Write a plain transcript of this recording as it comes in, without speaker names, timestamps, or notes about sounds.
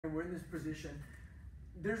and we're in this position,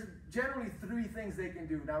 there's generally 3 things they can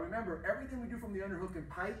do. Now remember, everything we do from the underhook and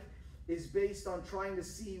pike is based on trying to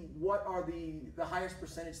see what are the highest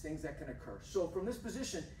percentage things that can occur. So from this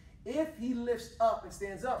position, if he lifts up and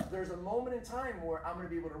stands up, there's a moment in time where I'm going to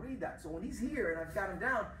be able to read that. So when he's here and I've got him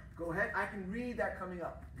down, go ahead, I can read that coming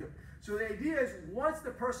up. Good. So the idea is once the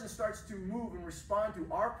person starts to move and respond to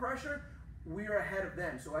our pressure, we are ahead of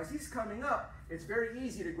them. So as he's coming up, it's very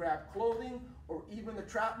easy to grab clothing or even the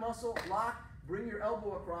trap muscle, lock, bring your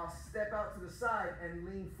elbow across, step out to the side, and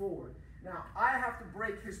lean forward. Now, I have to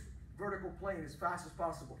break his vertical plane as fast as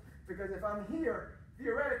possible, because if I'm here,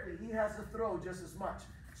 theoretically, he has to throw just as much.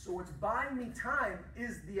 So what's buying me time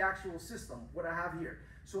is the actual system, what I have here.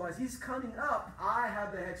 So as he's coming up, I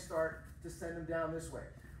have the head start to send him down this way.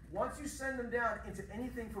 Once you send them down into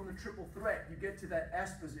anything from the triple threat, you get to that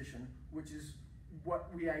S position, which is what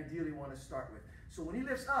we ideally want to start with. So when he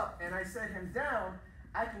lifts up and I set him down,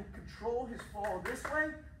 I can control his fall this way,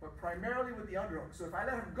 but primarily with the underhook. So if I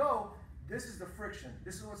let him go, this is the friction.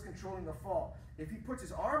 This is what's controlling the fall. If he puts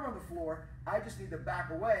his arm on the floor, I just need to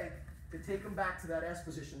back away to take him back to that S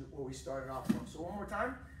position where we started off from. So one more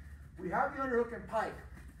time. We have the underhook and pike.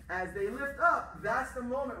 As they lift up, that's the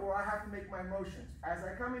moment where I have to make my motions. As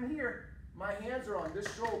I come in here, my hands are on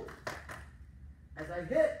this shoulder. As I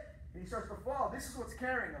hit, and he starts to fall, this is what's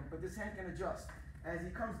carrying him, but this hand can adjust. As he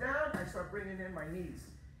comes down, I start bringing in my knees.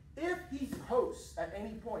 If he hosts at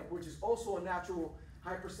any point, which is also a natural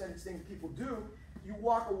high percentage thing people do, you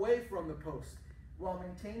walk away from the post while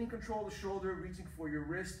maintaining control of the shoulder, reaching for your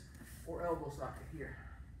wrist or elbow socket here.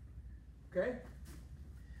 Okay?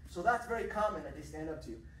 So that's very common that they stand up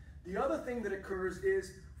to you. The other thing that occurs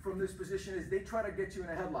is, from this position, is they try to get you in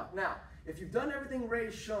a headlock. Now, if you've done everything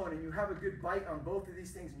Ray's shown and you have a good bite on both of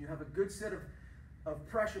these things and you have a good set of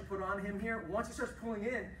pressure put on him here, once he starts pulling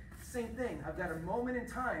in, same thing. I've got a moment in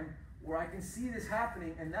time where I can see this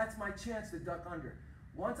happening, and that's my chance to duck under.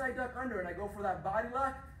 Once I duck under and I go for that body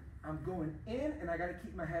lock, I'm going in and I got to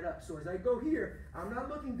keep my head up. So as I go here, I'm not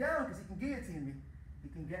looking down because he can guillotine me. He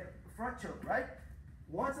can get a front choke, right?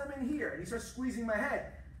 Once I'm in here and he starts squeezing my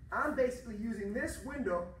head, I'm basically using this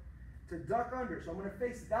window to duck under. So I'm going to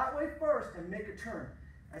face that way first and make a turn.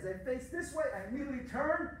 As I face this way, I immediately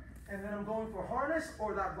turn, and then I'm going for harness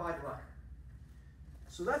or that body lock.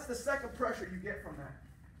 So that's the second pressure you get from that.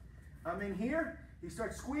 I'm in here, he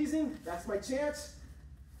starts squeezing, that's my chance.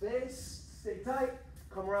 Face, stay tight,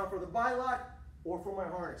 come around for the body lock or for my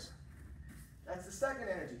harness. That's the second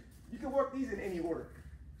energy. You can work these in any order.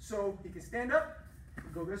 So he can stand up,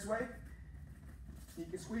 go this way. He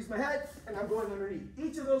can squeeze my head, and I'm going underneath.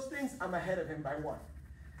 Each of those things, I'm ahead of him by 1.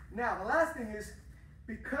 Now, the last thing is,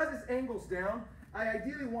 because his angle's down, I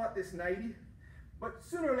ideally want this 90, but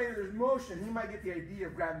sooner or later there's motion. He might get the idea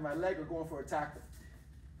of grabbing my leg or going for a tackle.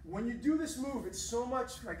 When you do this move, it's so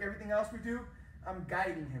much like everything else we do, I'm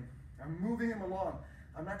guiding him. I'm moving him along.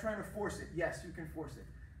 I'm not trying to force it. Yes, you can force it.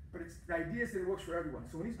 But the idea is that it works for everyone.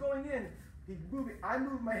 So when he's going in, he's moving. I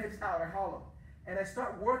move my hips out, I hollow, and I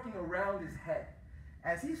start working around his head.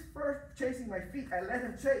 As he's first chasing my feet, I let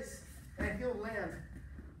him chase, and he'll land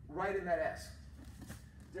right in that S.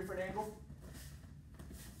 Different angle.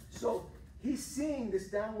 So he's seeing this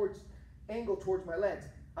downward angle towards my legs.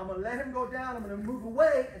 I'm going to let him go down. I'm going to move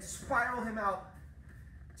away and spiral him out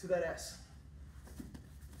to that S.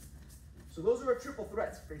 So those are our triple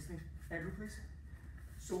threats. Face me, Andrew, please.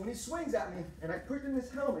 So when he swings at me, and I put in this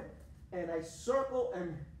helmet, and I circle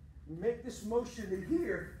and make this motion in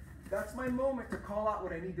here, that's my moment to call out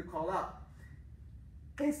what I need to call out.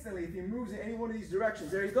 Instantly, if he moves in any one of these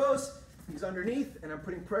directions, there he goes, he's underneath, and I'm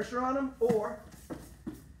putting pressure on him. Or,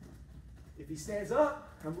 if he stands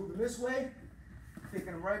up, I'm moving this way, taking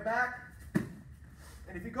him right back.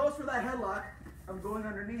 And if he goes for that headlock, I'm going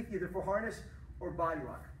underneath either for harness or body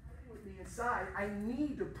lock. With the inside, I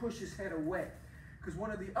need to push his head away. Because one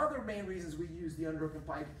of the other main reasons we use the underhook and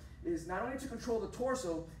pike is not only to control the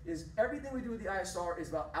torso, is everything we do with the ISR is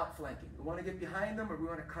about outflanking. We want to get behind them or we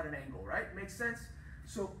want to cut an angle, right? Makes sense?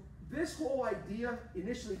 So this whole idea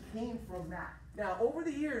initially came from that. Now, over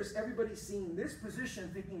the years, everybody's seen this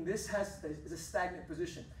position thinking this is a stagnant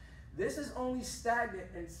position. This is only stagnant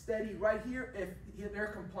and steady right here if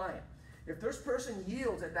they're compliant. If this person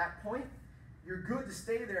yields at that point, you're good to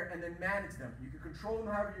stay there and then manage them. You can control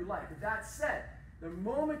them however you like. With that said, the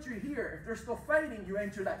moment you're here, if they're still fighting, you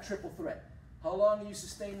enter that triple threat. How long are you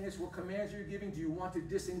sustaining this? What commands are you giving? Do you want to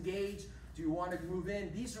disengage? Do you want to move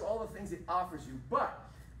in? These are all the things it offers you. But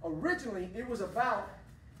originally, it was about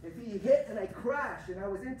if he hit and I crashed and I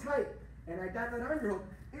was in tight and I got that underhook,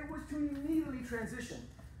 it was to immediately transition.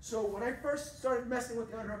 So when I first started messing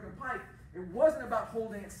with the underhook and pike, It wasn't about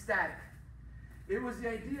holding it static. It was the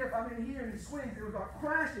idea if I'm in here and he swings, it was about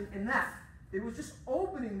crashing in that. It was just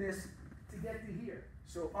opening this to get to here.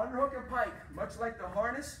 So underhook and pike, much like the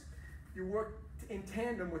harness, you work in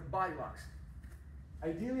tandem with body locks.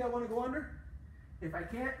 Ideally, I want to go under. If I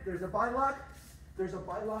can't, there's a body lock. There's a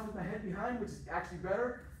body lock with my head behind, which is actually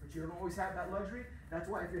better, but you don't always have that luxury. That's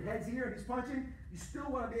why if your head's here and he's punching, you still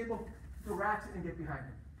want to be able to ratchet and get behind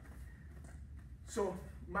him. So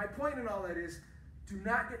my point in all that is, do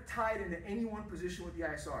not get tied into any one position with the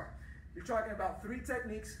ISR. You're talking about 3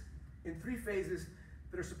 techniques in 3 phases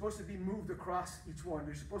that are supposed to be moved across each one.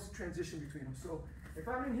 They're supposed to transition between them. So if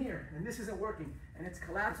I'm in here and this isn't working and it's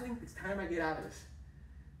collapsing, it's time I get out of this.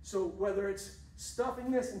 So whether it's stuffing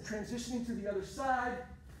this and transitioning to the other side,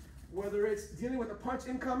 whether it's dealing with a punch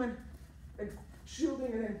incoming and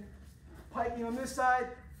shielding and then piking on this side,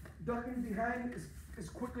 ducking behind as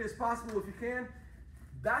quickly as possible if you can,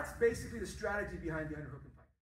 that's basically the strategy behind the underhook.